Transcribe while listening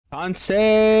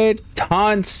Tansei,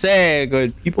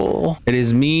 good people. It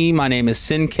is me. My name is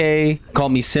Sin-K. Call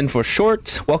me Sin for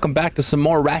short. Welcome back to some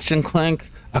more Ratchet and Clank: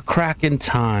 A Crack in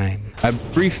Time. A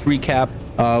brief recap.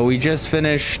 We just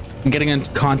finished getting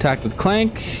into contact with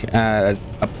Clank at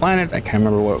a planet. I can't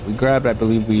remember what we grabbed. I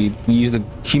believe we used a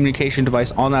communication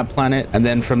device on that planet. And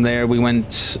then from there, we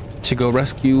went to go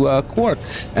rescue Quark.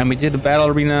 And we did a battle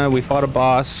arena. We fought a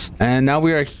boss. And now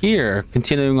we are here,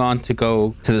 continuing on to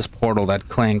go to this portal that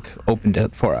Clank opened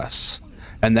it for us.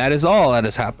 And that is all that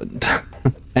has happened.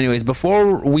 Anyways,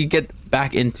 before we get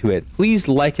back into it, please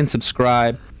like and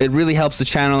subscribe. It really helps the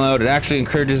channel out. It actually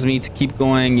encourages me to keep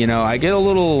going. You know, I get a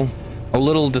little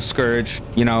discouraged,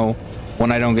 you know,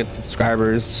 when I don't get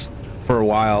subscribers for a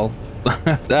while.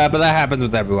 But that happens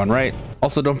with everyone, right?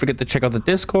 Also, don't forget to check out the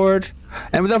Discord.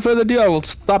 And without further ado, I will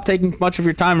stop taking much of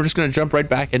your time. We're just going to jump right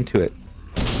back into it.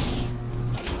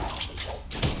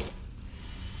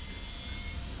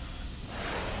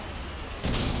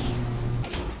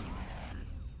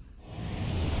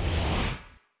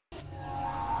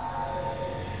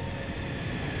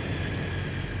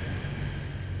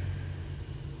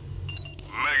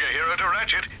 Mega hero to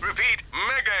Ratchet. Repeat,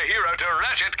 mega hero to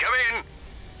Ratchet. Come in.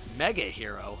 Mega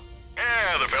hero?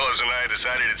 Yeah, the fellows and I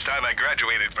decided it's time I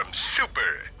graduated from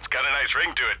super. It's got a nice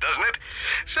ring to it, doesn't it?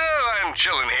 So I'm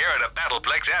chilling here at a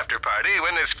Battleplex after party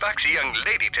when this foxy young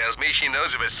lady tells me she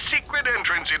knows of a secret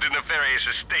entrance into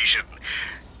Nefarious' station.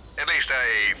 At least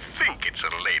I think it's a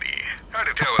lady. Hard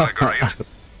to tell with a girl.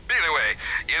 Either way,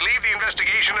 you leave the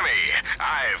investigation to me.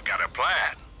 I've got a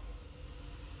plan.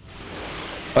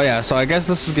 Oh yeah, so I guess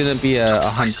this is gonna be a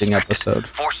hunting episode.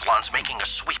 Forcelon's making a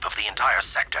sweep of the entire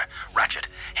sector. Ratchet,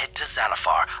 head to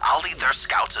Xanathar. I'll lead their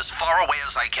scouts as far away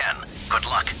as I can. Good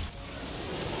luck.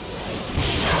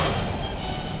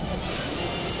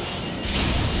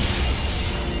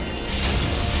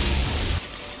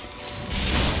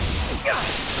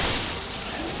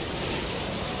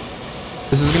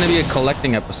 This is gonna be a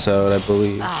collecting episode, I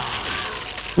believe.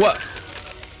 What?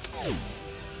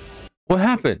 What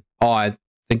happened? Oh, I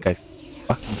think I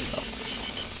fucking fell.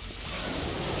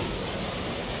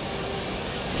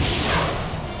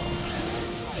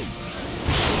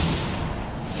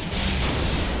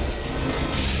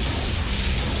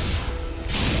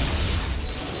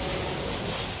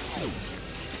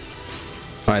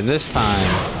 All right, this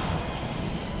time.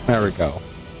 There we go.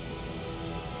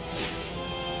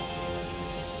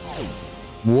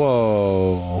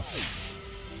 Whoa.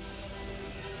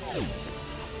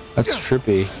 That's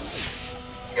trippy.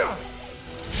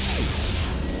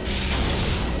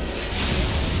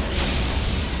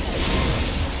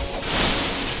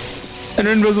 An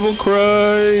invisible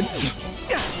crate.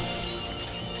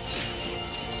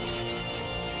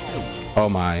 Oh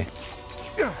my.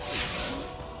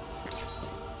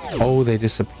 Oh, they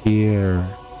disappear.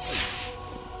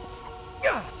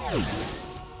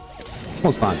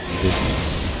 Almost not.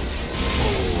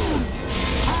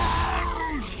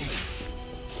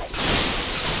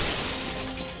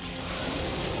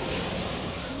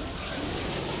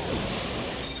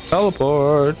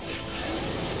 Teleport.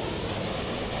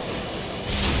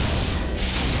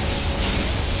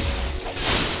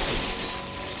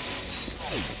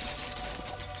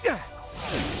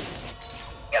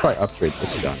 Probably upgrade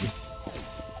this gun.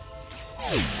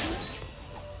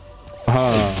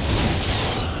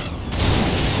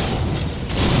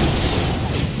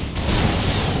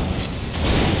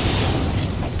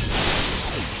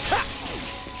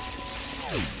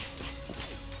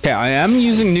 Okay, I am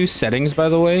using new settings, by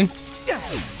the way.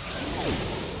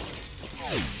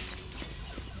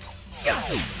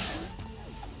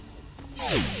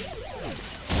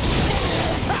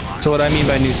 So what I mean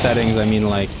by new settings, I mean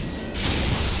like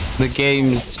the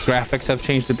game's graphics have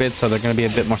changed a bit, so they're going to be a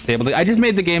bit more stable. I just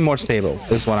made the game more stable,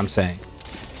 is what I'm saying.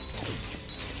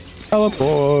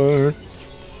 Teleport.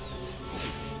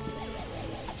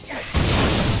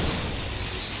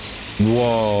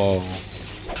 Whoa.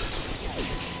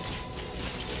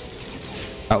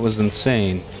 That was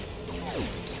insane.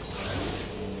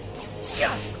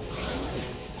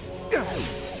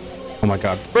 Oh my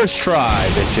god. First try,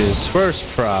 bitches.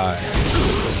 First try.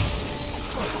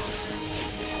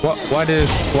 What? Why did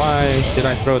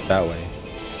I throw it that way?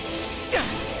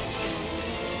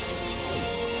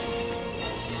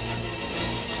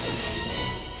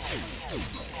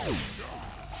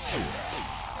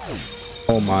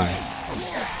 Oh my.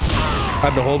 I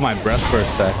had to hold my breath for a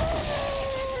sec.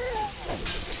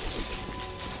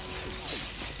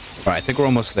 Alright, I think we're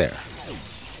almost there.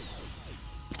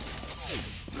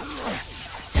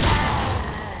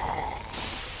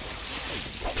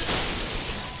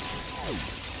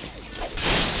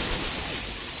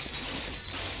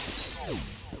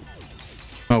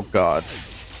 Oh God.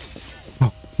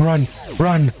 Oh, run,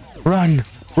 run, run,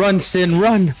 run, Sin,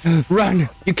 run, run.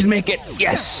 You can make it.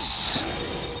 Yes.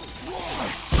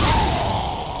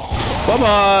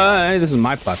 Bye-bye. This is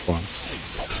my platform.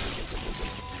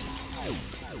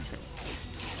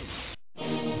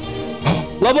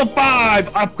 Level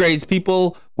 5 upgrades,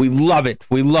 people. We love it.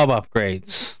 We love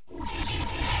upgrades.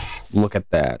 Look at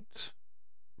that.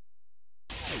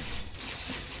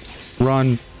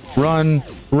 Run, run,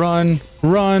 run,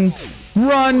 run,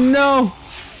 run. No.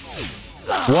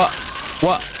 What?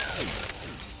 What?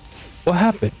 What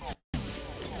happened?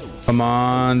 Come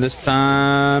on, this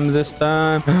time, this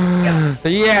time.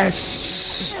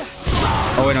 Yes.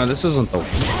 Oh wait, no, this isn't the one.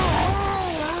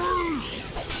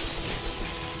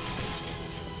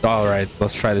 All right,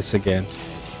 let's try this again.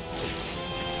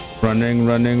 Running,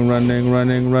 running, running,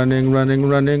 running, running, running,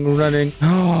 running, running.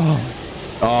 Oh.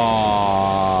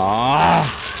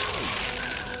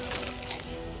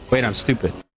 Wait, I'm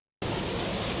stupid.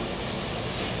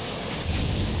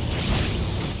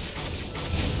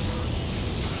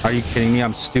 Are you kidding me?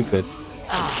 I'm stupid.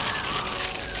 All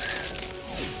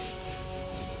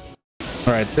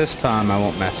right, this time I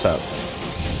won't mess up.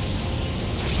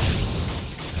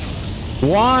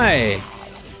 Why?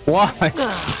 Why?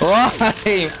 Why?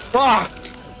 Fuck!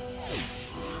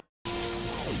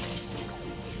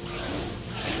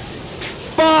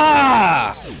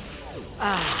 Fuck!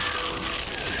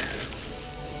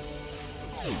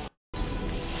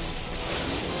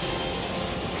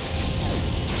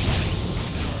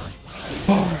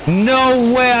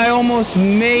 No way! I almost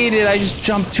made it. I just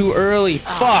jumped too early.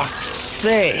 Fuck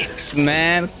sakes,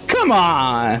 man! Come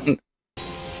on!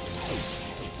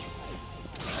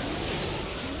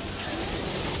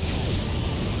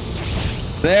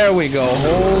 There we go.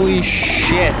 Holy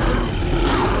shit.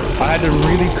 I had to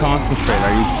really concentrate.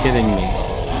 Are you kidding me?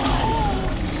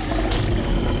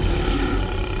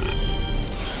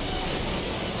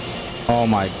 Oh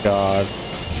my God.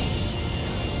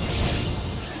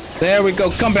 There we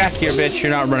go. Come back here, bitch.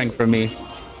 You're not running from me.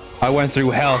 I went through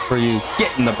hell for you.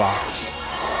 Get in the box.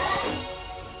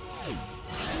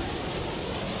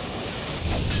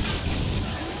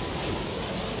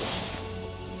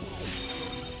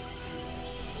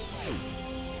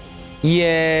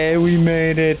 Yeah, we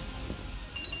made it.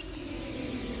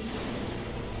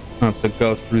 I have to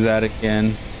go through that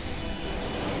again.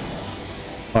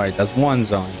 Alright, that's one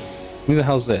zone. Who the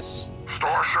hell's this?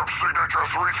 Starship Signature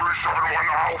 3371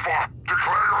 Alpha.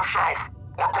 Declare yourself.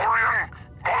 Aquarian,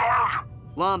 Pollard.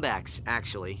 Lombax,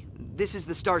 actually. This is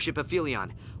the Starship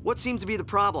Aphelion. What seems to be the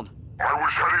problem? I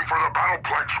was heading for the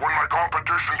Battleplex when my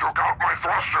competition took out my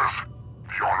thrusters.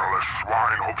 The honorless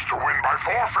swine hopes to win by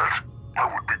forfeit. I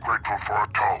would be grateful for a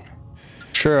tow.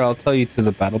 Sure, I'll tell you to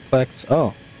the Battleplex.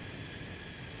 Oh.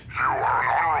 You are an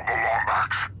honorable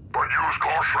Lombax, but use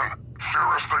caution.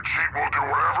 Cirrus the Cheat will do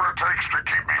whatever it takes to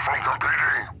keep me from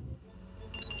competing.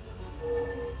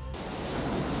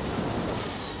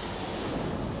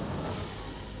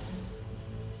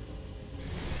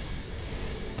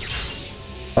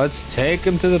 Let's take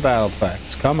him to the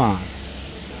Battleplex. Come on.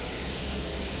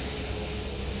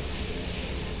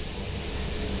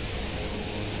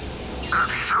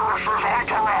 It's Cirrus's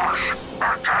entourage.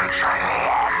 Attention,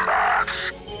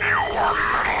 Lombax. You are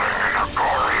meddling in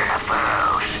Aquarian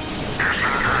affairs.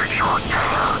 Disengage your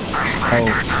killer and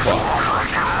make it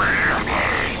discovered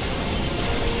immediately.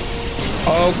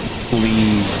 Oh,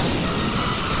 please.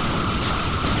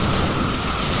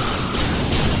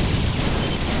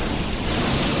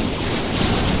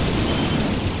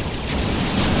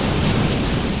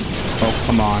 Oh,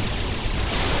 come on.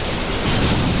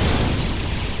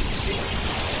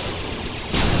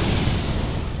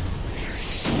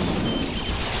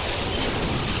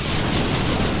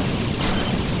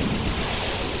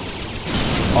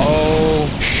 Oh,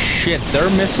 shit. Their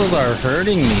missiles are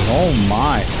hurting me. Oh,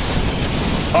 my.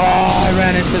 Oh, I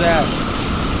ran into that.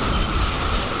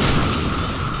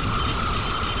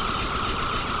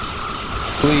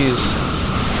 Please.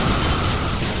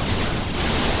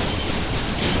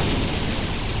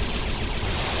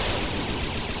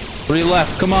 3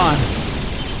 left. Come on.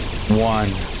 1.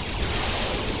 You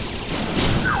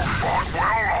fought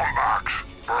well, Lombax.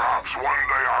 Perhaps one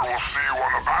day I will see you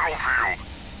on the battlefield.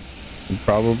 You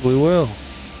probably will.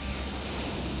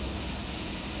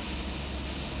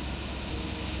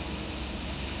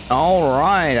 All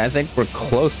right, I think we're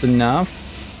close enough,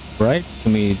 right?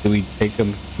 Do we take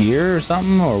him here or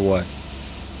something, or what?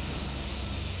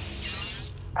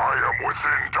 I am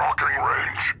within docking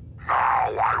range.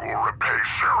 Now I will repay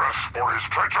Cirrus for his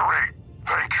treachery.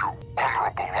 Thank you,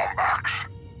 Honorable Lombax.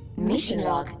 Mission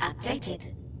log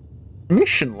updated.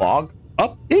 Mission log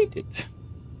updated.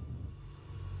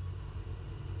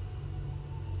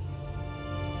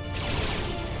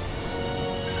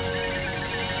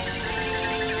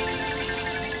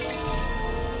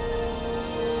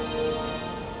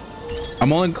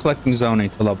 I'm only collecting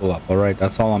ZONI to level up, alright?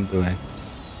 That's all I'm doing.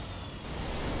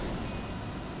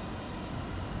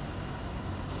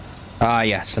 Ah,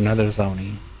 yes, another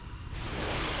ZONI.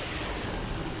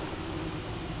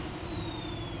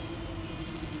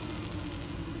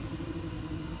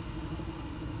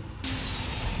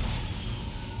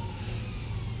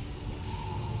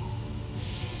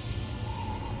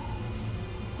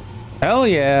 Hell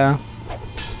yeah.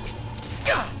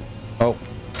 Oh.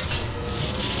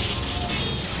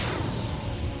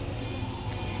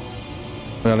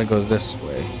 We gotta go this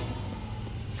way.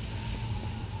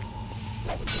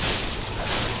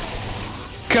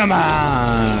 Come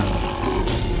on!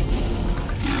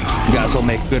 You guys will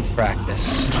make good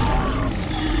practice.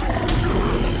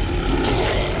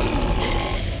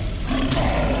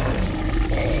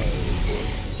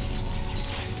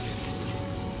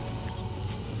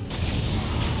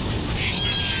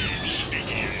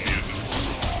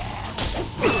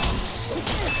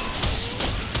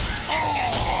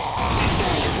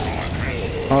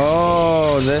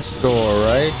 Oh, this door,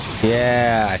 right?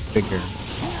 Yeah, I figured.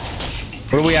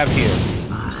 What do we have here?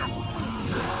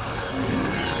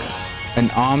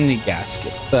 An Omni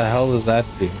gasket. What the hell does that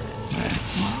do?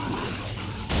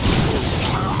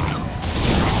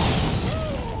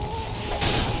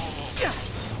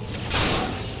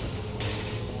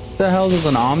 What the hell does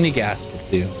an Omni gasket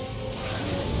do?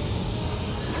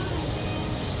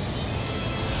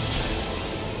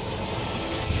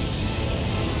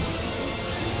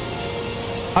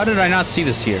 How did I not see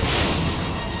this here?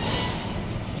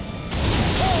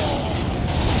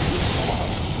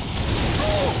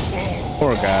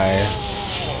 Poor guy.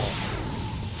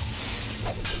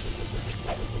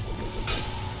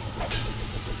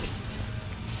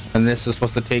 And this is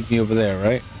supposed to take me over there,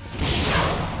 right?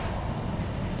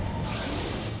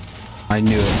 I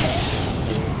knew it.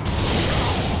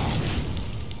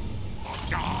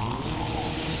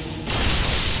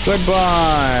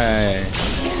 Goodbye.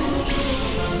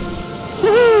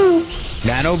 Woohoo!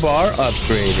 Nano bar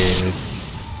upgraded.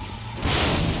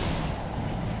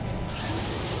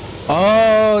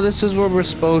 Oh, this is where we're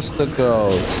supposed to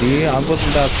go. See, I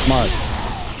wasn't that smart.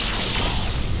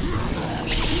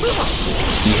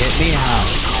 He hit me how?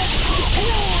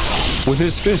 With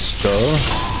his fist, though.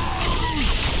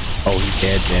 Oh, he's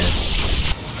dead.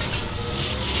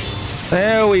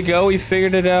 There we go. We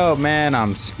figured it out. Man,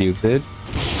 I'm stupid.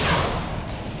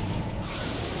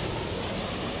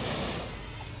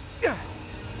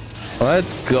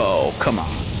 Let's go. Come on.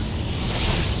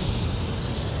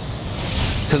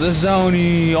 To the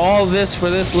ZONI. All this for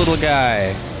this little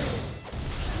guy.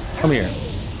 Come here.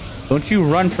 Don't you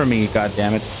run from me,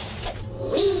 goddammit.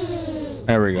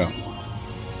 There we go.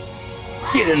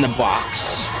 Get in the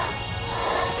box.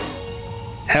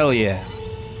 Hell yeah.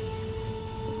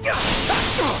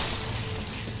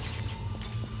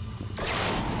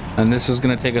 And this is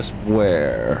gonna take us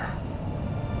where?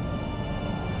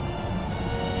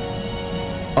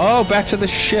 Oh, back to the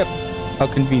ship. How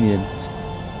convenient.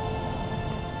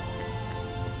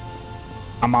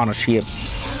 I'm on a ship.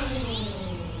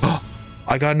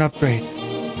 I got an upgrade.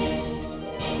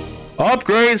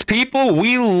 Upgrades, people.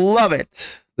 We love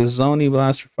it. The ZONI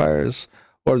blaster fires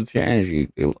or the pure energy.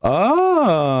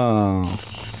 Oh.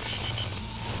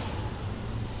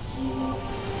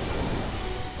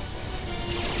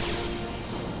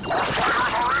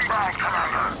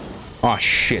 Oh,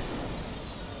 shit.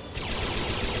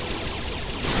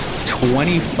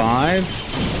 25?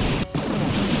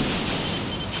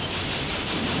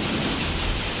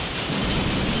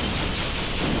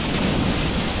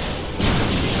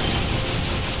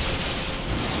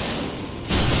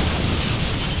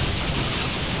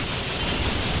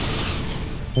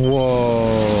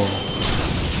 Whoa.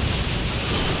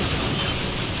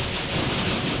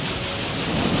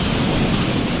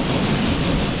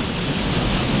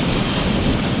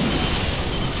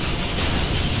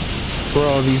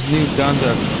 Bro, these new guns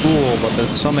are cool, but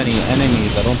there's so many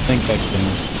enemies, I don't think I can...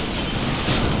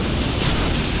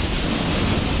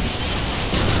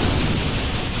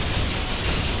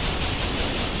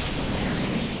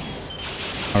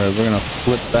 Alright, we're gonna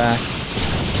flip back.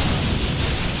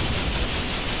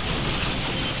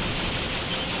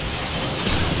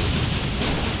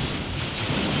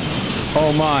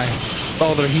 Oh my.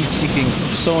 Oh, they're heat-seeking.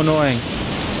 So annoying.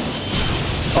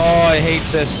 Oh, I hate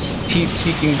this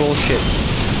heat-seeking bullshit.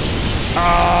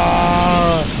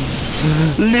 Ah!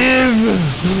 Live!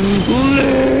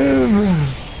 Live!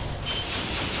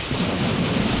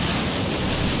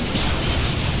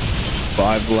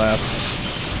 left.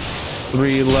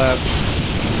 3 left.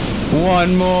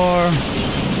 1 more.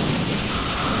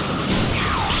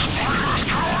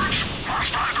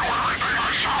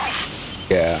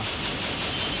 Yeah.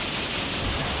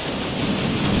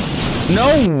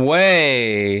 No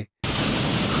way.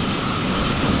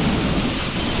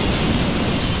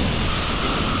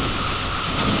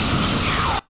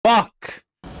 Fuck.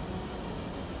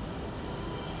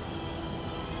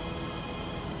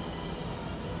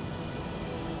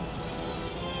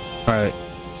 All right,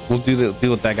 we'll deal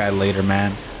with that guy later,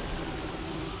 man.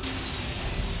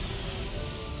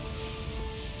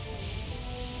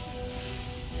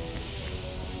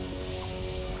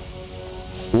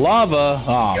 Lava.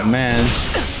 Oh man.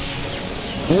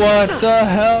 What the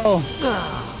hell?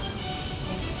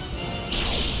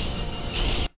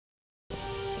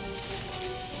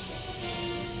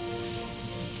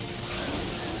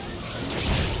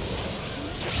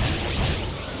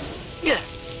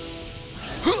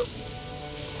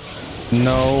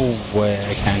 No way,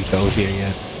 I can't go here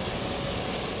yet.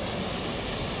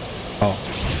 Oh.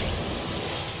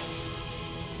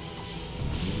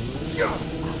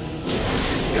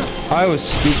 I was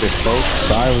stupid,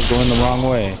 folks. I was going the wrong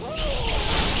way.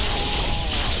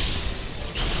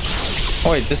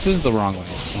 Oh wait, this is the wrong way.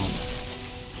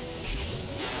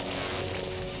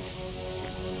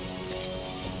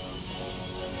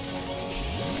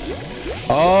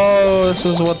 Oh, this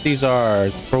is what these are.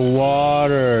 It's for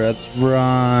water. That's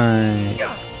right.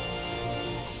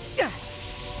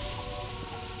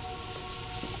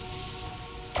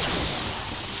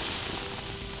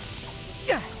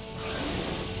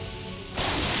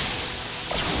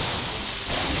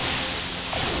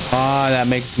 Ah, that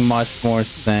makes much more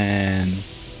sense.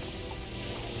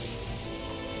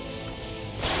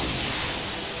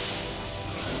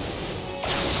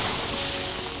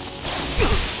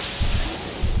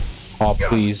 Oh,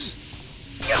 please.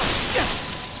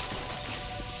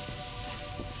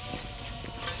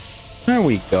 There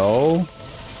we go.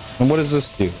 And what does this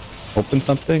do? Open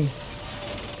something?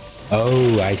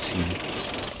 Oh, I see.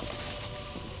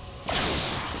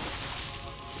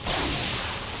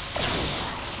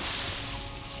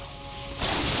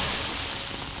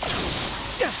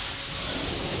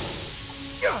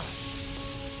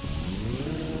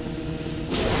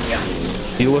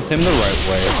 Deal with him the right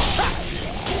way.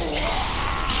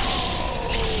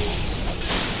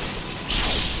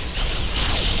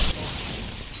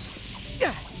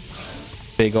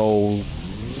 Big old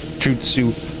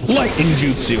jutsu, lightning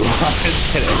jutsu.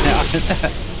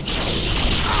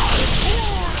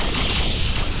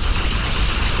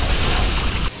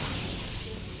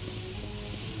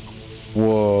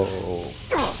 Whoa.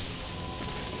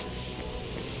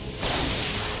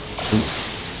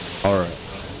 All right.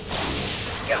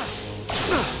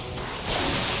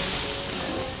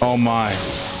 Oh my.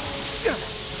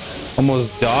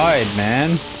 Almost died,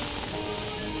 man.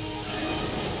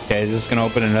 Okay, is this gonna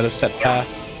open another set path?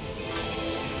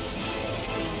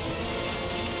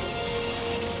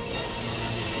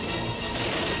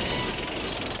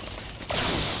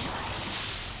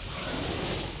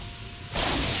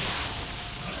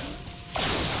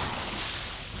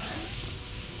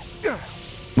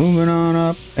 Moving on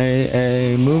up,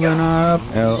 AA, moving on up,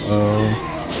 LO.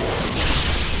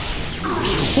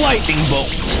 Lightning bolt.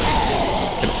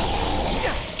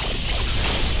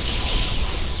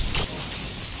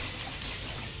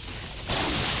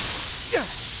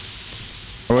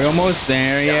 Are we almost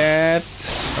there yet?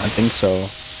 I think so.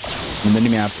 The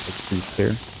mini-map looks pretty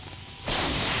clear.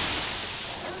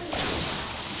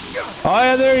 Oh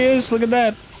yeah, there he is. Look at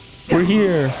that. We're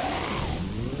here.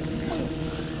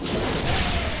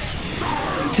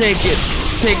 Take it.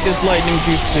 Take this lightning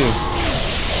jutsu.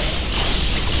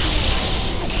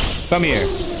 Come here.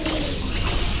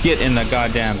 Get in the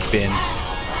goddamn bin.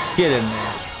 Get in there.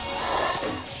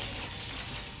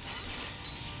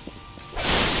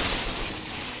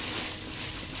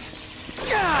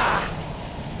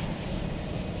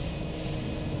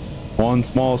 One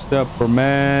small step for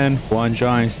man, one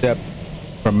giant step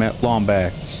for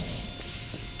Lombax.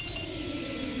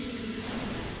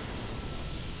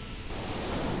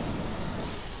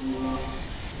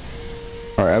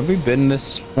 Alright, have we been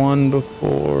this one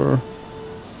before?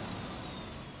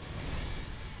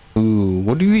 Ooh,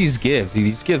 what do these give? Do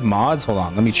these give mods? Hold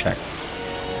on, let me check.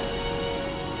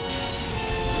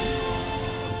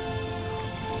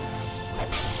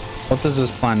 What does this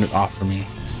planet offer me?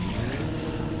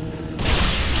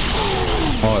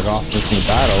 Oh, it offers me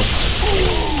battle.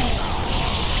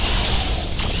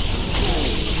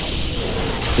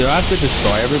 Do I have to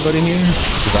destroy everybody here?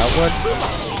 Is that what?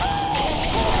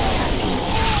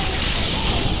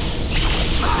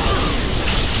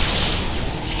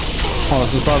 Oh,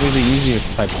 this is probably the easier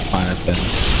type of planet then.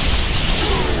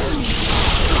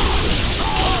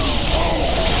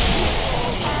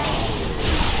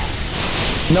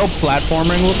 No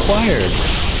platforming required.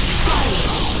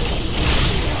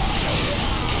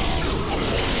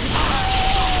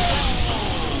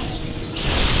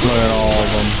 Look at all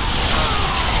of them.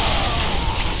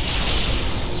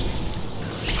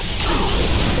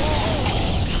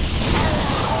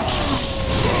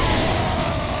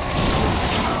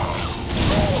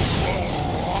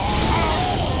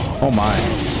 Oh my.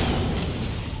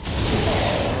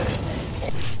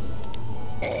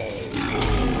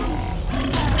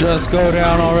 Just go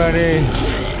down already.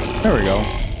 There we go.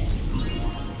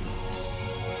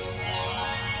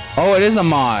 Oh, it is a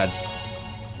mod.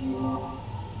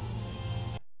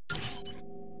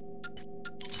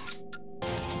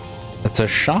 It's a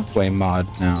shockwave mod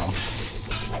now.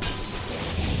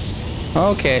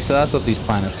 Okay, so that's what these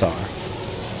planets are.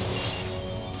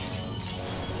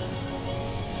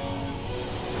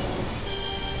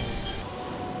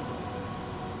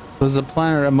 There's a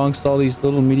planet amongst all these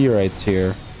little meteorites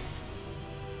here.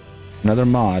 Another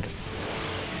mod.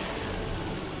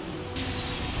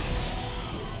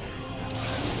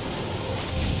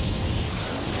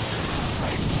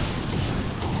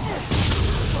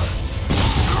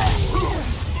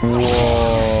 Whoa.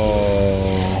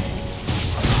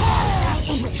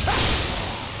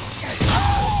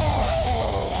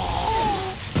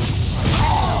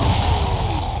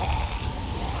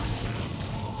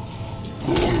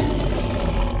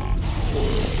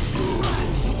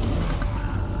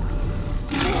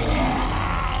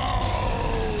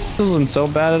 This isn't so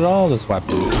bad at all, this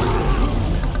weapon.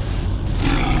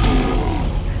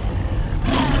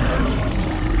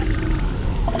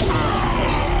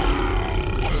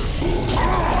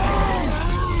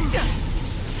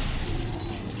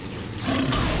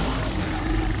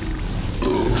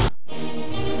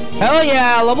 Hell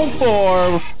yeah, level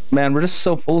 4! Man, we're just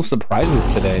so full of surprises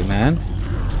today, man.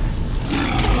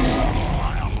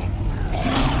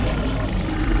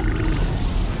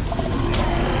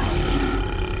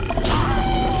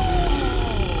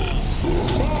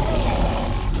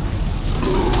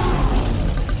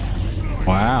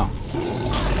 Wow.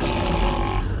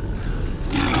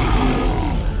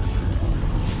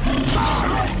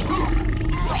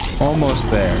 Almost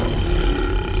there.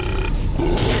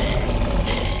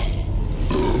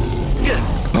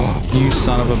 Oh, you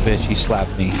son of a bitch, you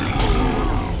slapped me.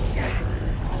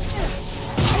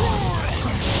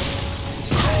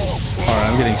 Alright,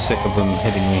 I'm getting sick of them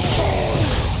hitting me.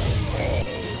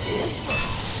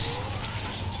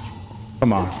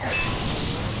 Come on.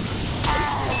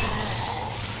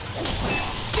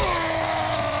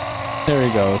 There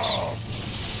he goes.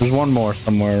 There's one more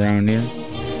somewhere around here.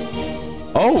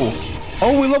 Oh!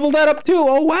 Oh, we leveled that up too!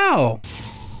 Oh, wow!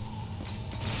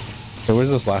 So where's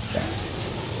this last guy?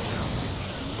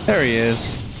 There he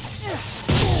is.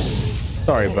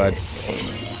 Sorry, bud.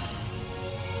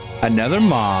 Another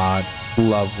mod.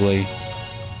 Lovely.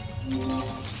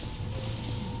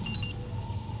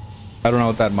 I don't know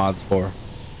what that mod's for.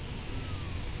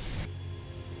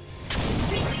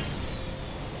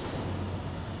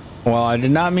 Well, I did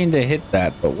not mean to hit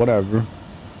that, but whatever.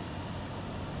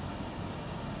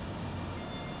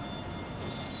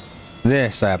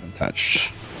 This I haven't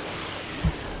touched.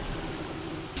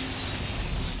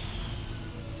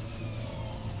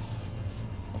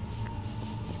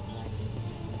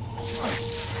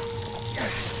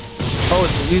 Oh,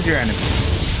 it's the easier enemy.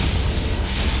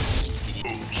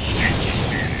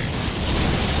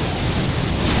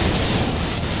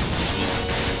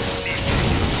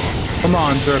 Come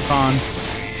on, Zircon.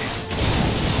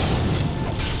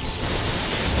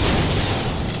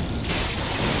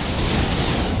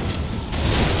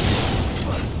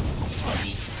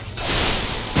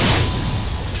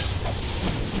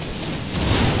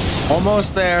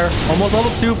 Almost there. Almost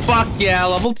level 2. Fuck yeah,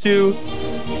 level 2.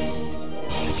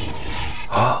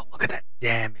 Oh, look at that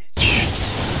damage.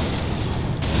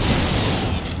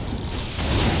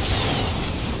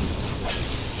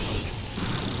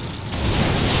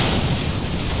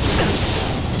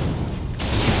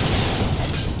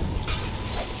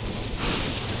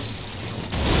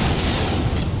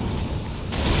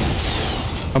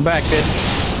 Come back, bitch.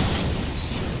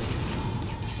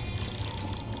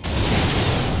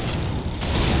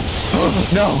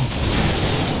 No.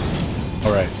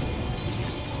 All right.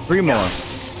 3 more.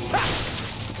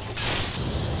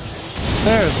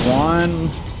 There's one.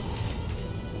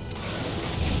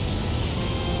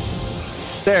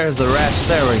 There's the rest.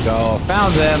 There we go.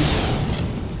 Found them.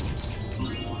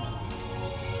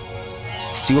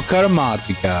 Let's see what kind of mod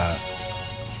we got.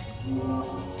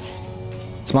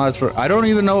 It's mods for. I don't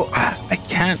even know. I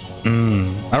can't.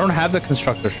 I don't have the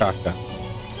constructor shotgun.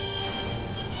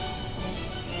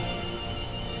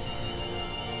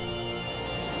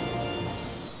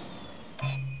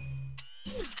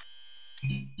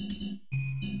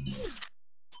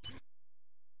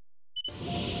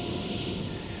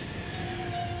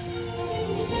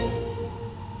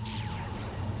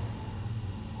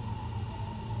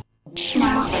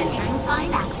 Now entering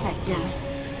Finance Sector.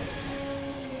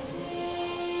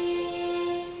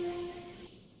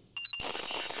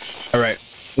 All right,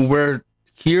 we're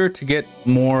here to get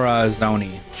more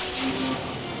ZONI.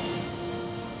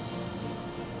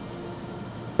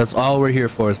 That's all we're here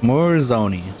for, is more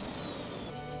ZONI.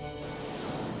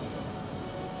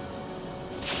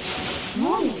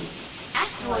 Warning.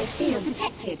 Asteroid field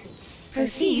detected.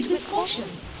 Proceed with caution.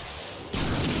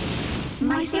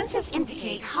 My sensors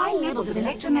indicate high levels of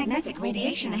electromagnetic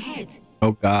radiation ahead.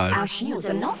 Oh God. Our shields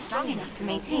are not strong enough to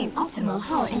maintain optimal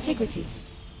hull integrity.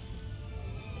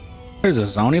 There's a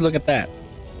ZONI, look at that.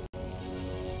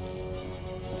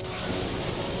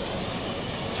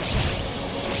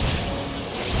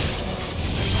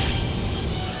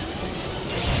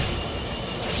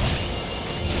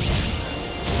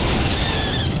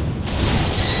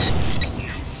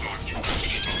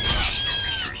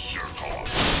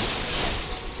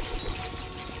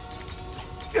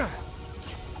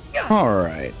 All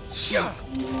right.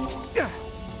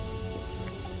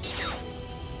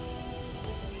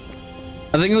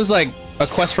 I think it was like a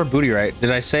quest for booty, right?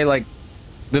 Did I say like,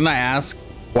 didn't I ask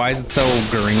why is it so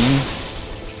green?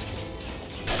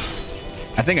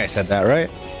 I think I said that, right?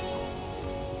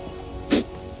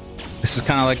 This is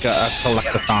kind of like a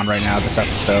collectathon right now, this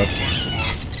episode.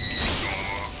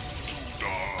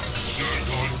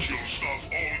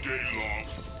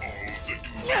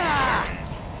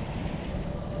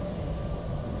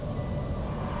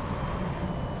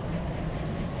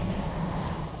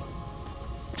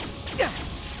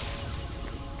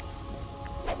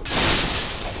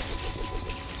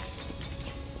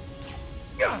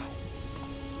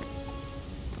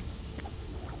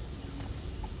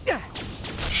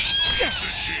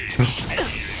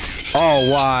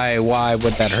 Oh, why? Why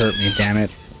would that hurt me? Damn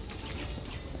it.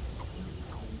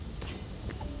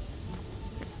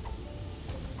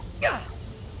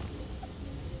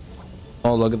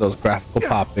 Oh, look at those graphical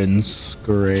pop-ins.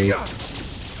 Great.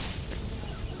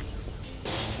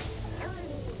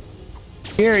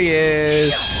 Here he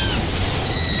is.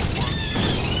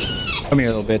 Come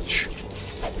here, little bitch.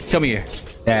 Come here.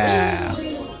 Yeah.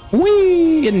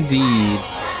 Whee! Indeed.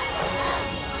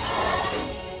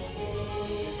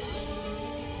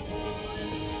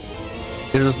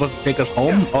 Is it supposed to take us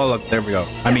home? Oh, look, there we go.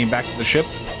 I mean, back to the ship.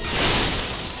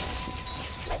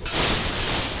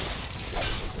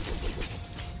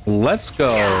 Let's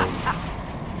go.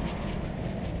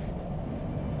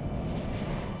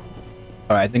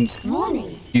 All right, I think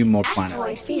Warning. a few more planets.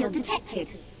 Asteroid field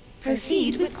detected.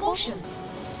 Proceed with caution.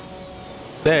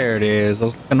 There it is. I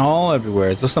was looking all everywhere.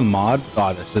 Is this a mod?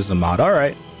 Oh, this is a mod. All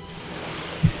right.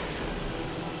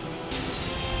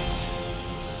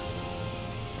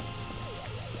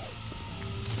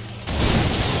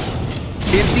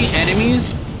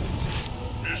 Enemies?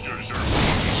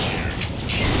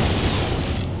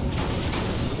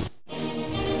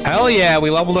 Hell yeah, we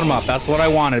leveled them up. That's what I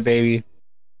wanted, baby.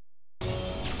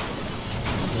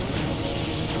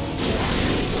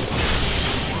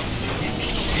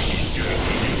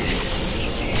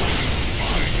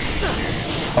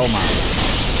 Oh my.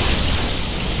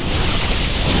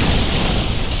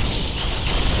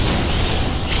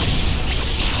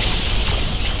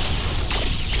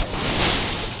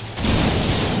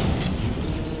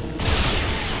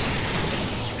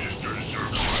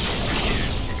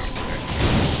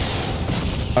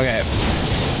 Okay,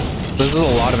 this is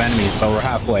a lot of enemies, but we're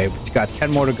halfway. We got 10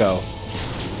 more to go.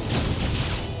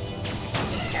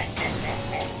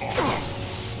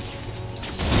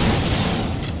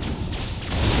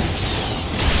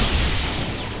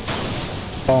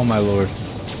 Oh my lord.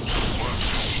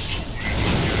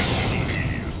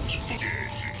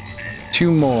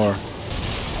 Two more.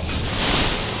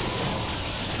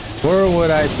 Where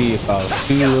would I be if I was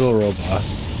two little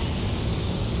robots?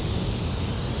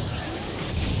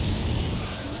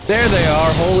 There they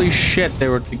are. Holy shit, they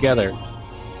were together.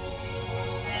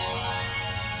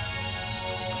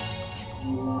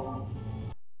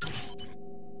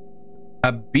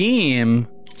 A beam?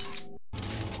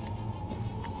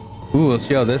 Ooh, let's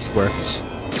see how this works.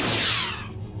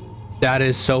 That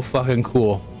is so fucking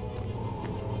cool.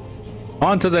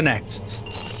 On to the next.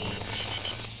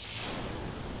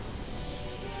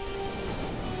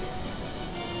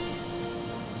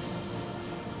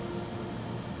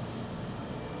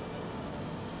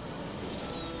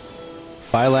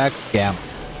 Bilax Gamma.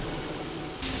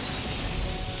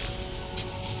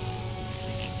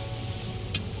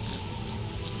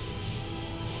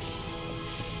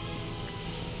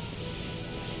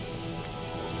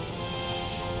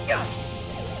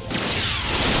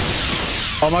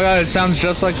 Oh my god, it sounds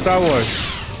just like Star Wars.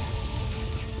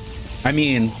 I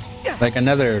mean, like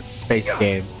another space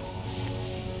game.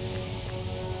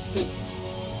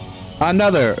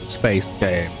 Another space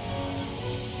game.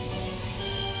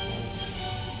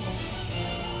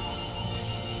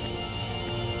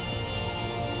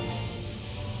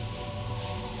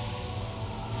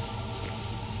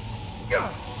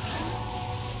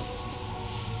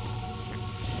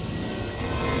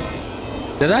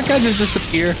 Did that guy just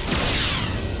disappear?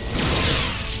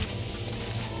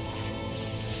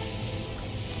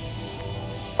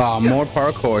 Oh, more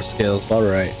parkour skills. All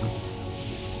right.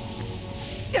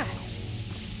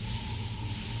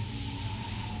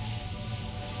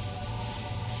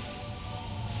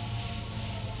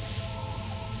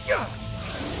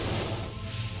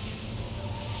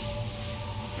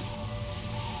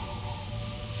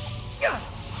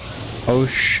 Oh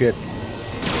shit.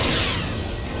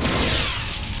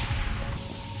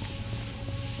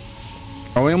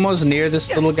 Are we almost near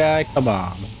this little guy? Come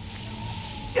on.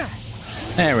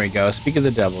 There we go. Speak of the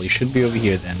devil. You should be over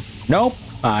here then. Nope.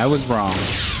 I was wrong.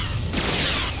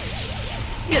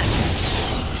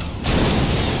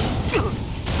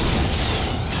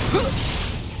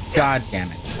 God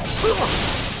damn it.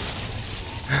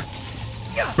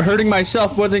 I'm hurting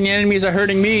myself more than the enemies are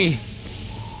hurting me.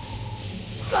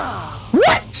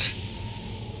 What?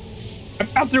 I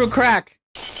fell through a crack.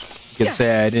 You could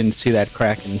say I didn't see that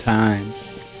crack in time.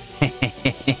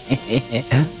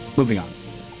 Moving on.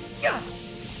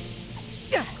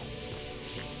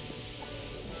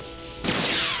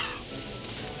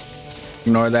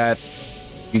 Ignore that.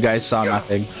 You guys saw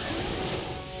nothing.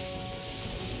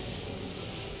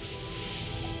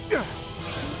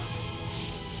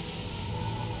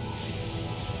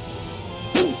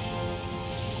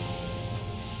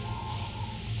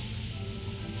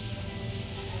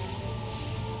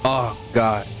 Oh,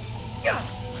 God.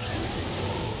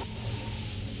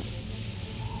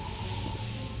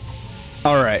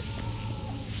 All right.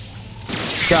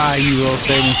 Die, you little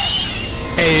thing.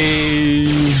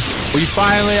 Hey. We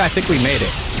finally, I think we made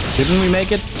it. Didn't we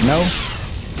make it? No?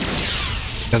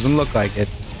 Doesn't look like it.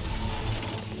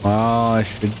 Well, I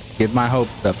should get my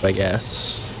hopes up, I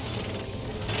guess.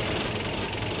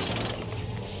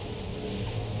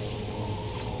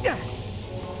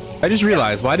 I just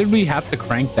realized, why did we have to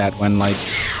crank that when, like,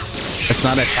 it's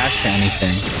not attached to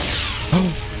anything?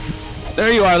 Oh,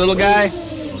 there you are, little guy.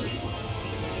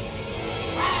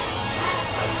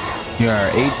 You are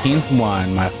 18th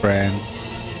one, my friend.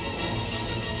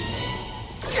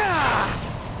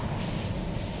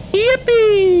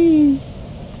 Yippee!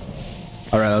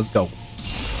 All right, let's go.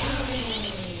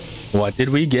 What did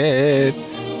we get?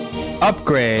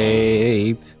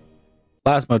 Upgrade.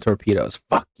 Plasma torpedoes.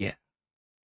 Fuck yeah.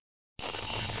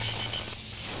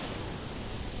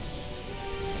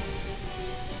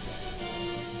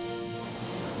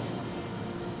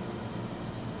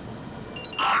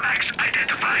 Max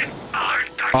identified.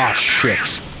 Oh shit.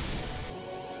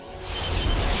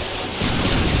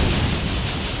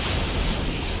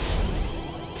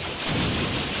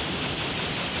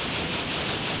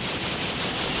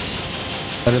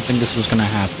 I didn't think this was gonna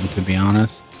happen, to be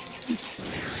honest.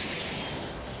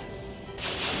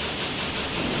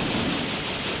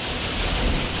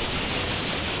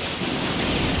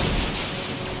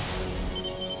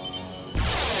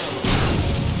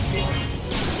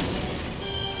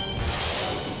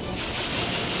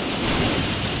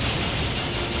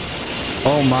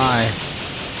 Oh my.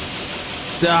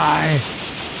 Die.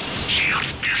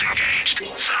 Shields disengaged.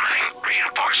 Summoning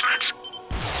reinforcements.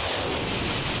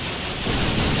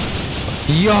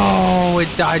 Yo,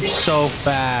 it died so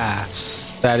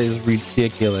fast. That is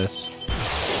ridiculous.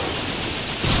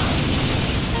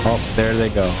 Oh, there they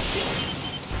go.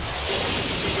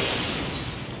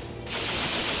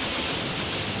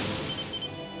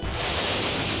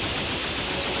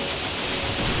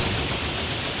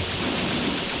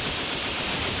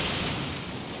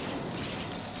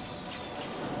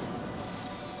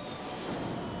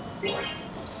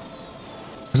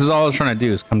 This is all I was trying to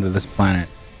do, is come to this planet.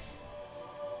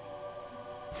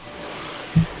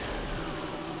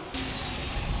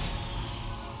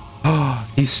 Oh,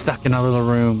 he's stuck in a little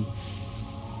room.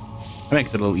 That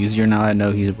makes it a little easier now that I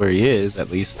know he's where he is, at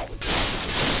least.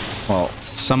 Well,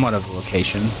 somewhat of a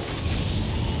location.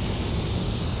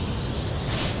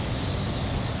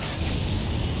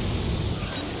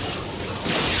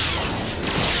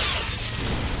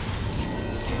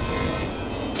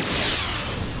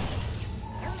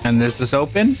 And this is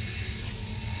open?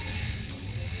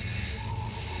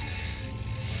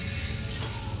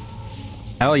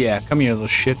 Hell yeah, come here, little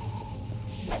shit.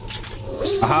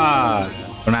 Aha!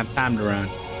 Don't have time to run.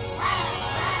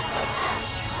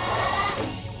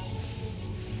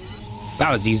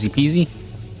 That was easy peasy.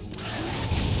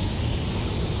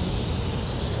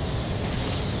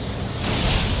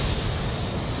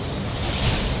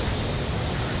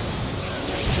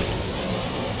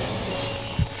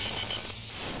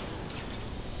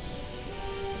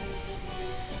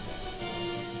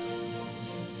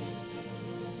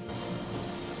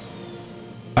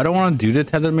 I don't want to do the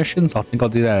tether missions. I think I'll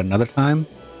do that another time.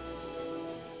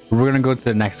 We're gonna go to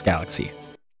the next galaxy.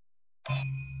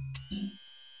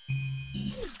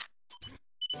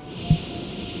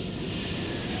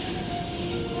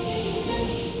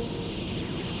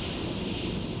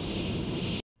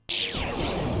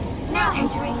 Now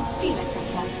entering Vela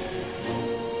Sector.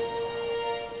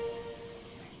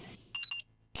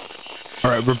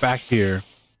 All right, we're back here.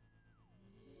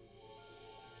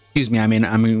 Excuse me. I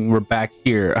mean, we're back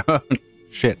here.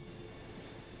 Shit.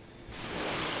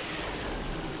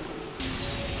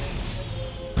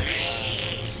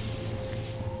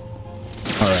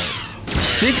 All right,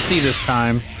 60 this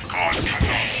time.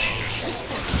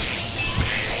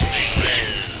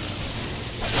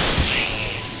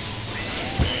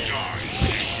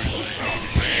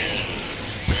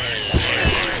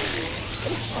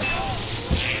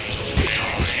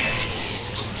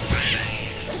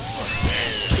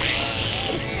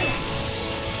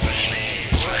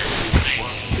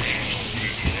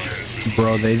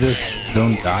 Bro, they just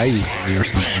don't die easily or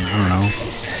something. I don't know.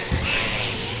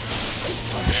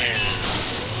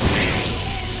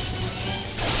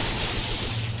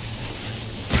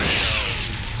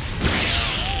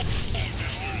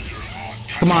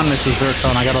 Come on, Mr.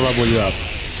 Zircon, I gotta level you up.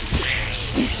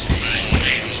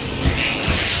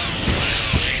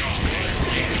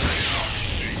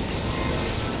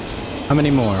 How many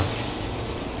more?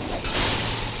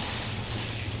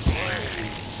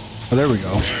 Oh, there we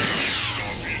go.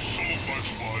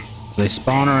 They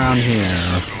spawn around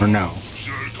here, or no?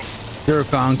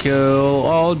 Zircon kill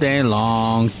all day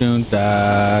long.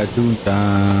 Dun-da,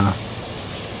 dun-da.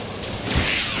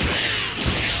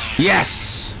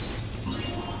 Yes!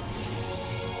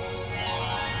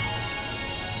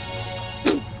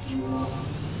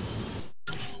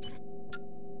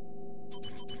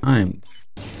 I'm...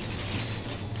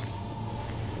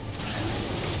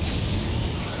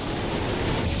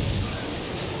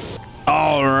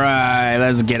 All right,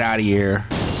 let's get out of here.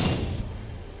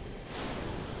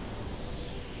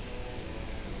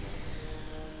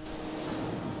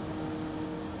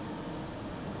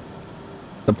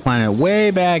 The planet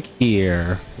way back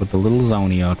here with the little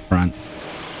ZONI out front.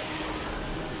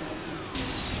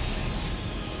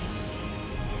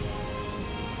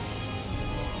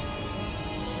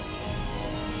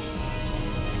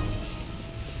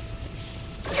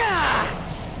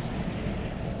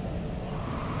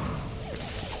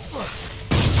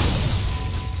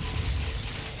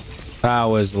 That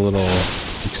was a little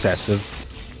excessive.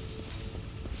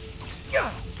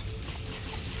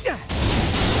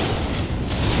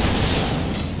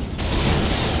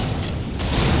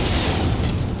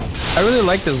 I really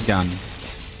like this gun.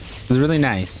 It's really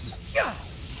nice.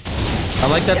 I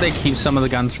like that they keep some of the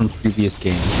guns from previous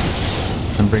games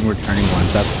and bring returning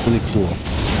ones. That's really cool.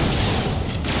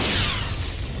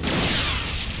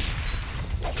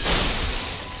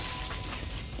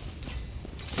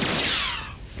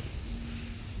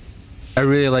 I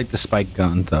really like the spike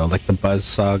gun though, like the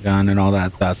buzzsaw gun and all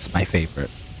that. That's my favorite.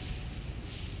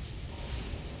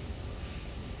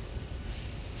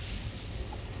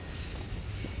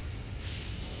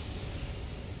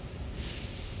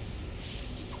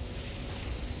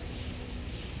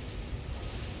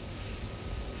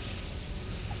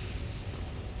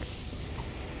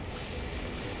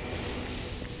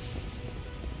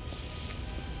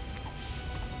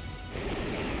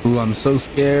 Ooh, I'm so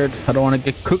scared. I don't want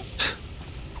to get cooked.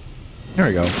 There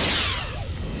we go.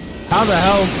 How the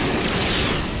hell?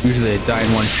 Usually they die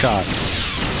in one shot.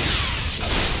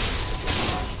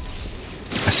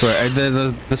 I swear,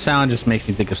 the sound just makes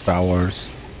me think of Star Wars.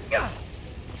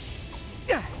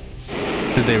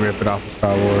 Did they rip it off of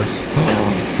Star Wars?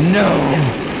 No!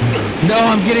 No,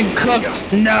 I'm getting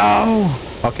cooked! No!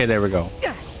 Okay, there we go.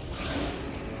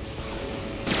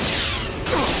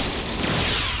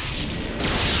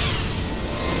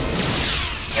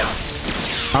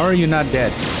 How are you not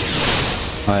dead?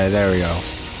 Alright, there we go.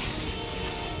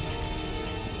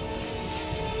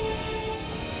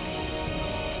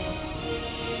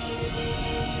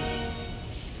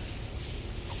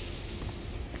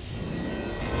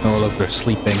 They're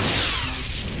sleeping.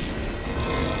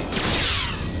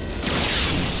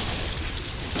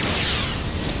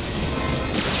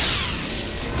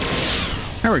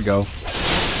 There we go.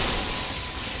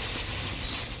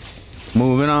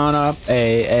 Moving on up,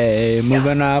 A.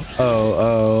 Moving up,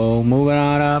 O. Moving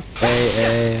on up,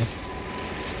 A.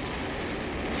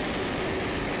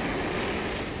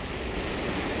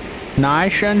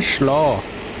 Nice and slow.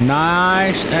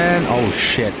 Nice and... Oh,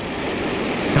 shit.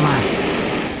 Come on.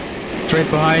 Straight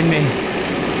behind me.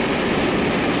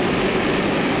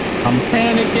 I'm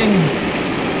panicking.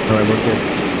 Alright, we're good.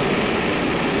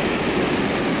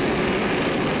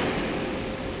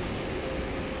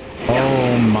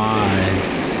 Oh my.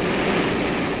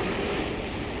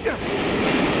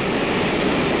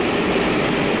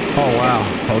 Oh wow.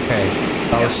 Okay.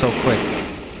 That was so quick.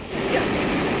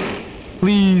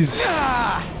 Please.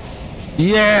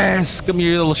 Yes! Come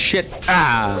here, you little shit.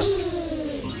 Ah!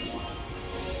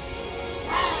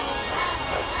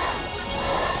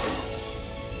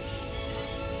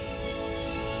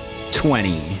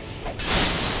 $20.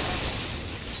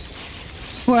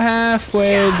 We're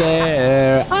halfway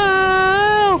there.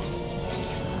 Oh!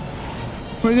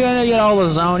 We're gonna get all the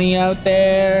ZONI out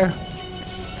there.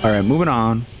 Alright, moving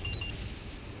on.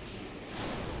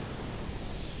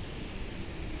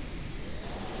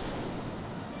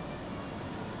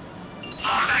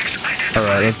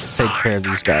 Alright, let's take care of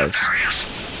these guys.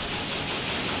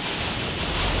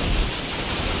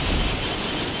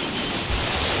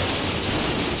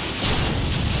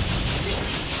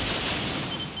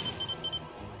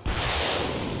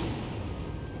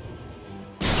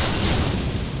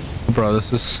 Bro,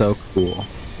 this is so cool.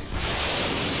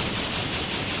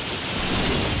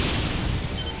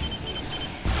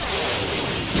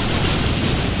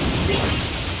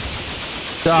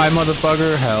 Die,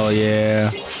 motherfucker. Hell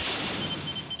yeah.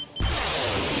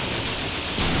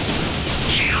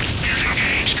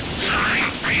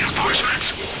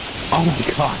 Oh my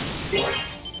god.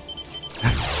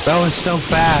 That was so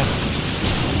fast.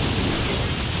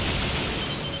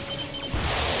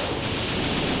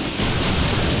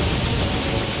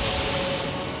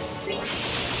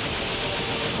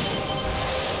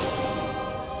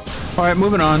 Alright,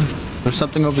 moving on. There's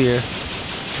something over here.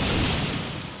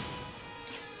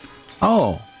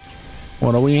 Oh.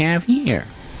 What do we have here?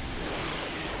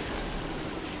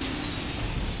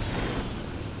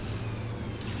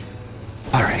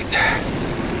 Alright.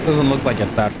 Doesn't look like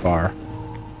it's that far.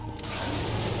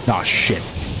 Oh shit.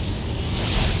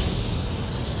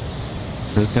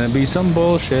 There's gonna be some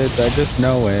bullshit. I just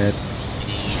know it.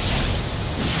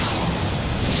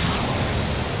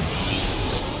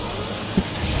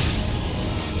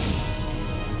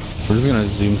 We're just gonna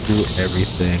zoom through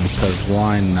everything, because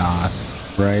why not,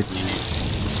 right?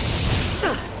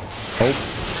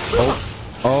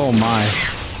 Oh my.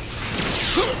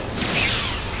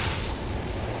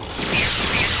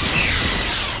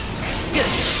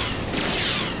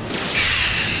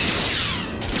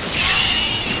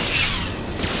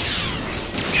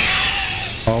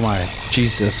 Oh my,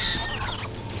 Jesus.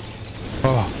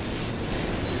 Oh.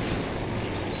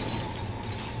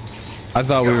 I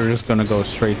thought we were just gonna go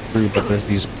straight through, but there's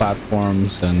these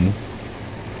platforms and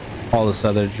all this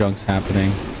other junk's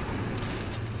happening.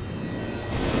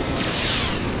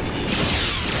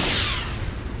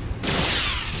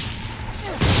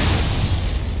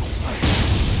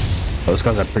 Those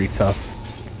guys are pretty tough.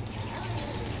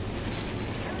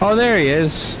 Oh, there he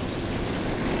is.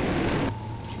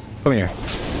 Come here.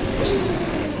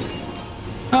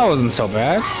 That wasn't so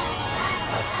bad.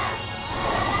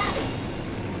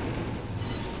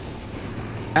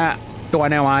 Go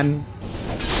on now on.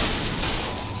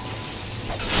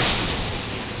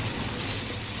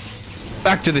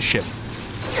 Back to the ship.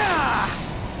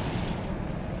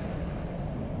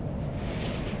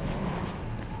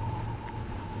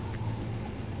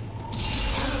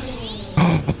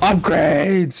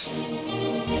 Upgrades.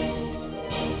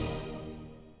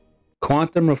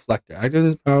 Quantum reflector. Active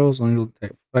this power will only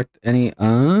reflect any.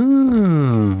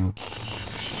 Oh.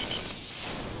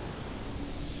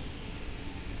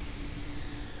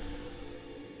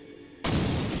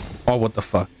 Oh, what the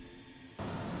fuck?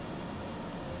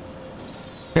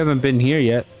 We haven't been here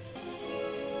yet.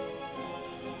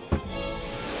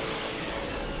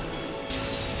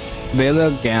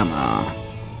 Vela Gamma.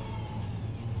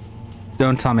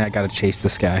 Don't tell me I gotta chase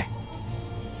this guy.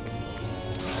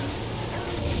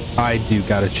 I do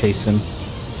gotta chase him.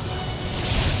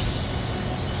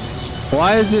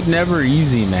 Why is it never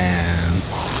easy, man?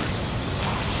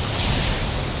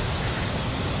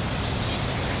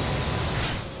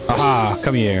 Aha,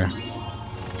 come here.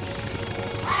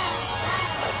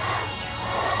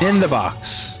 In the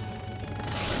box.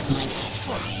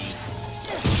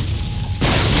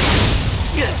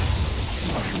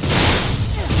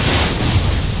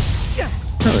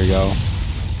 There we go.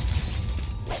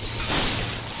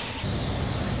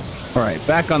 All right,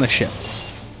 back on the ship.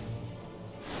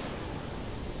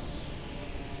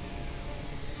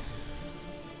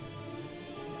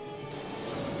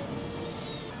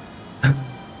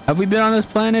 Have we been on this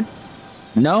planet?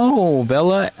 No,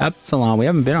 Vela Epsilon. We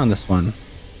haven't been on this one.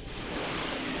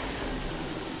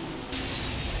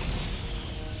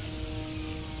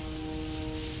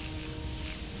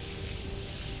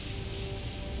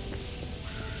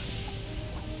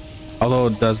 Although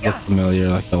it does look familiar,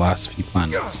 like the last few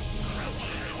planets.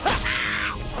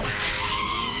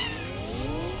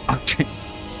 Oh, shit.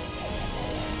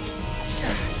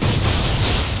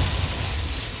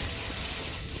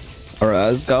 All right,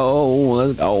 let's go.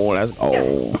 Let's go. Let's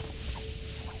go.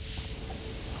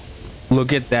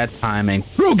 Look at that timing.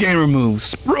 Pro gamer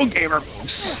moves. Pro gamer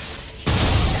moves.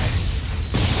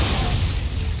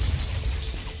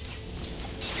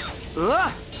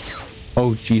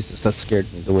 Oh, Jesus. That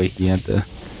scared me the way he had to.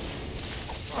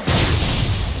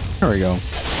 There we go.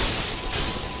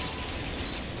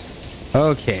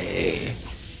 Okay.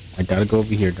 I gotta go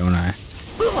over here, don't I?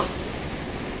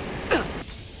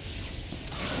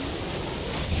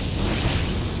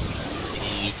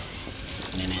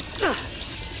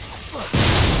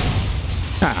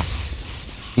 Ah,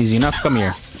 easy enough. Come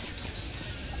here.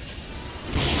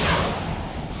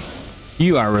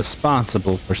 You are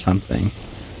responsible for something.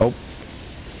 Oh.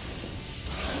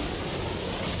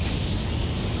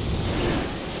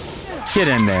 Get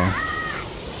in there.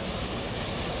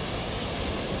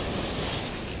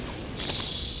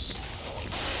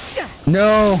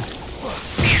 No.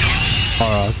 Oh,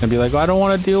 I was gonna be like, I don't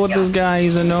want to deal with this guy.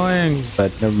 He's annoying.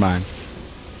 But never mind.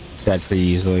 Died pretty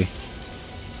easily.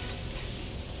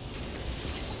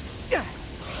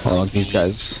 Oh, these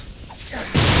guys.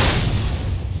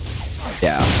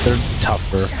 Yeah, they're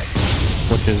tougher,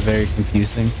 which is very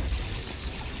confusing.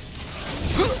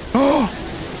 Oh,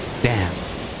 damn.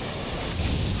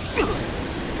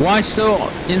 Why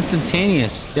so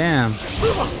instantaneous? Damn.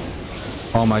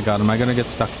 Oh my god, am I gonna get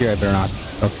stuck here? I better not.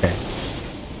 Okay.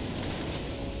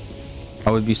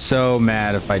 I would be so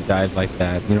mad if I died like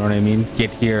that. You know what I mean?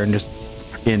 Get here and just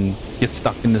fucking get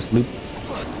stuck in this loop.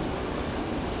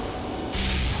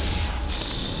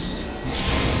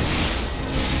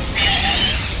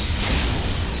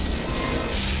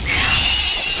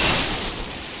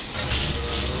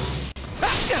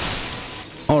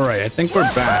 Alright, I think we're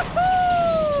back.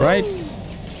 Right?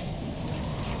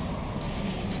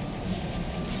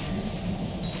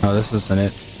 Oh, this isn't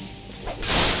it.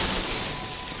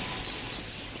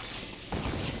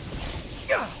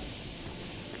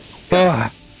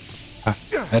 Ah.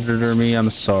 Editor me, I'm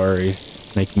sorry.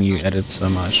 Making you edit so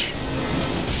much.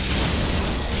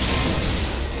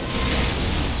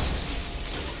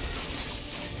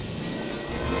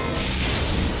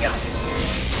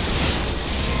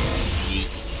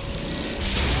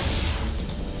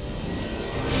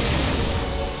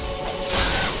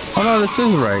 Oh no, this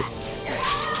is right.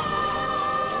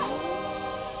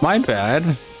 My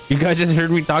bad. You guys just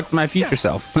heard me talk to my future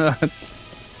self. Oh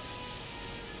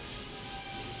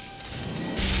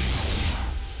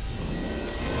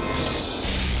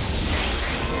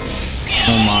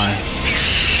my.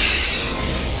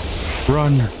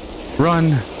 Run.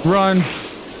 Run. Run.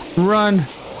 Run.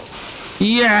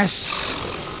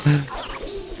 Yes!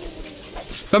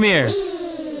 Come here.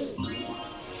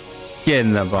 Get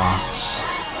in the box.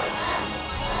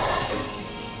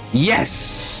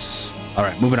 Yes!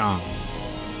 Alright, moving on.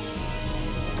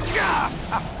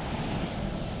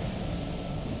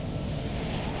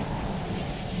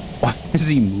 Why does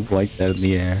he move like that in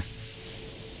the air?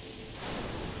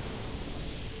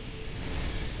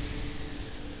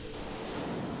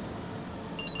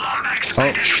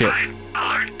 Oh shit.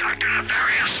 Alert, Dr.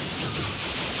 Nefarious.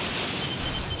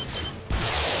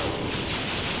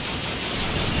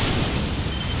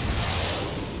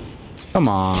 Come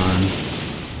on.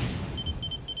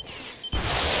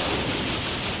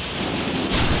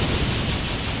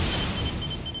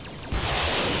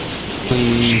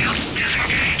 Please.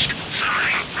 Disengaged.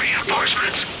 Summoning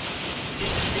reinforcements.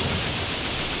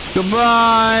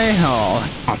 Goodbye. Oh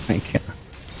my god.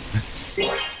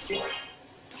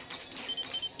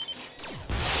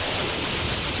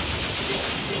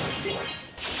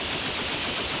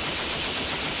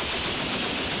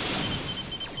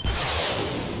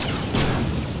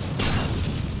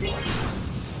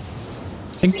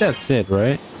 I think that's it,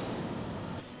 right?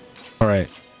 All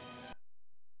right.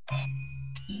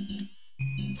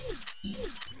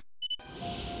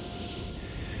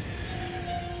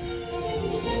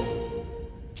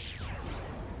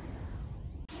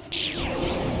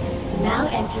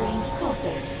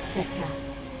 Porthos sector.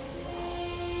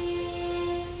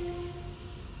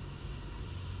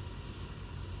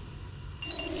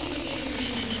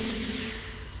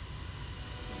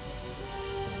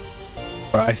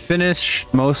 I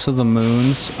finished most of the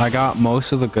moons. I got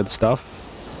most of the good stuff.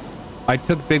 I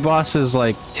took Big Boss's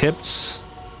like tips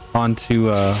onto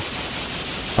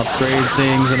upgrade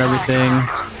things and everything.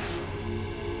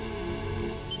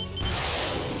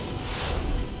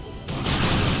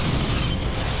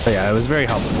 But yeah, it was very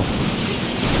helpful.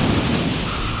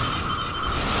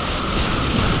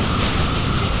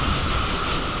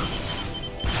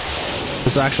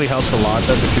 This actually helps a lot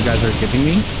that you guys are giving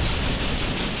me.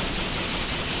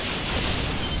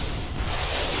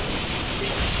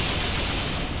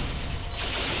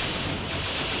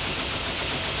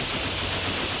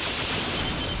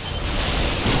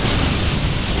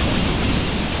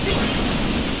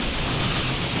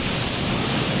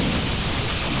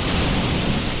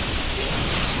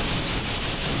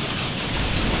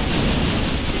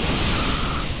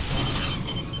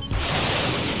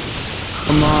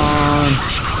 Come on.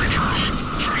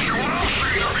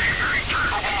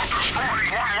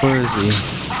 Where is he?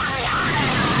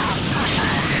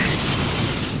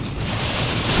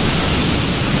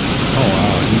 Oh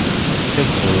wow, he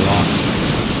takes a lot.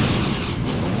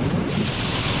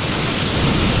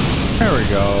 There we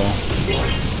go.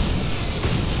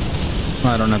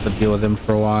 I don't have to deal with him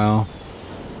for a while.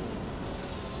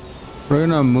 We're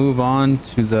gonna move on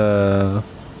to the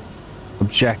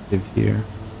objective here.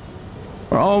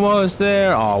 We're almost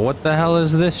there. Oh, what the hell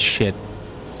is this shit?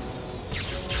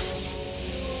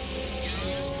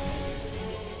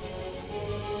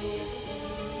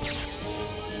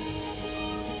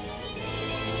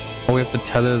 Oh, we have to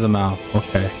tether them out.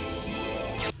 Okay.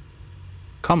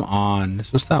 Come on.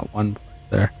 It's just that one part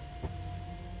there.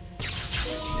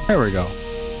 There we go.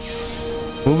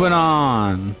 Moving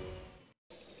on.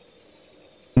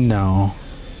 No.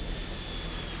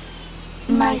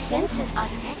 My sensors are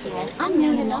detecting an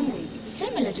unknown anomaly,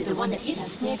 similar to the one that hit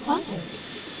us near Quantos.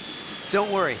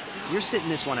 Don't worry, you're sitting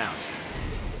this one out.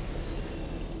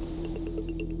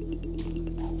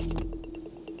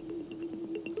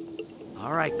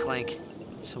 All right, Clank.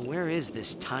 So where is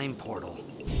this time portal?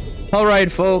 All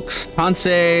right, folks.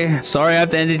 Tansei, sorry I have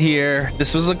to end it here.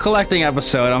 This was a collecting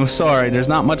episode. I'm sorry. There's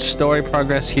not much story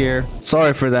progress here.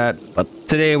 Sorry for that. But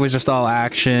today it was just all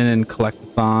action and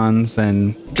collectathons.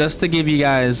 And just to give you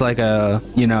guys like a,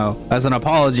 you know, as an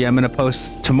apology, I'm going to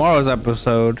post tomorrow's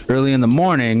episode early in the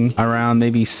morning around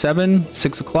maybe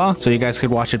 6 o'clock. So you guys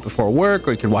could watch it before work,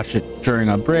 or you could watch it during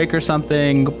a break or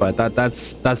something. But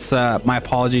that's my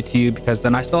apology to you, because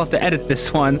then I still have to edit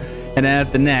this one and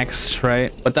edit the next,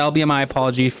 right? But that'll be my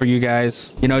apology for you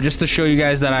guys, you know, just to show you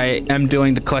guys that I am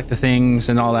doing the collect the things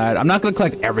and all that. I'm not going to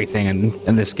collect everything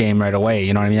in this game right away,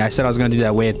 you know what I mean? I said I was going to do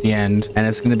that way at the end, and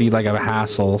it's going to be like a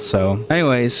hassle. So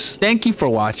anyways, thank you for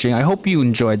watching. I hope you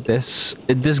enjoyed this.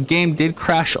 This game did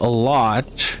crash a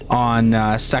lot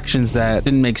on sections that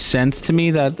didn't make sense to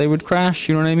me that they would crash,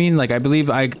 you know what I mean? Like, I believe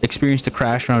I experienced a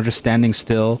crash when I was just standing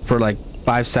still for like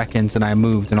 5 seconds and I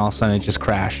moved, and all of a sudden it just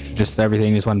crashed. Just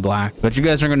everything just went black. But you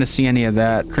guys aren't going to see any of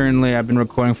that. Currently, I've been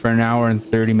recording for 1 hour and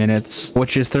 30 minutes,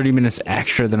 which is 30 minutes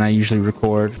extra than I usually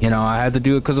record. You know, I had to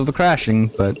do it because of the crashing.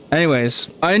 But anyways,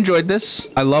 I enjoyed this.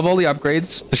 I love all the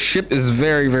upgrades. The ship is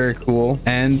very, very cool.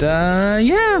 And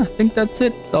yeah, I think that's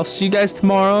it. I'll see you guys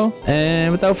tomorrow.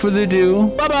 And without further ado,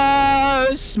 bye-bye.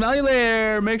 Smell you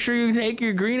later. Make sure you take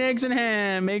your green eggs and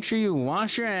ham. Make sure you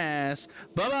wash your ass.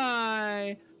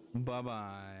 Bye-bye.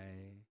 Bye-bye.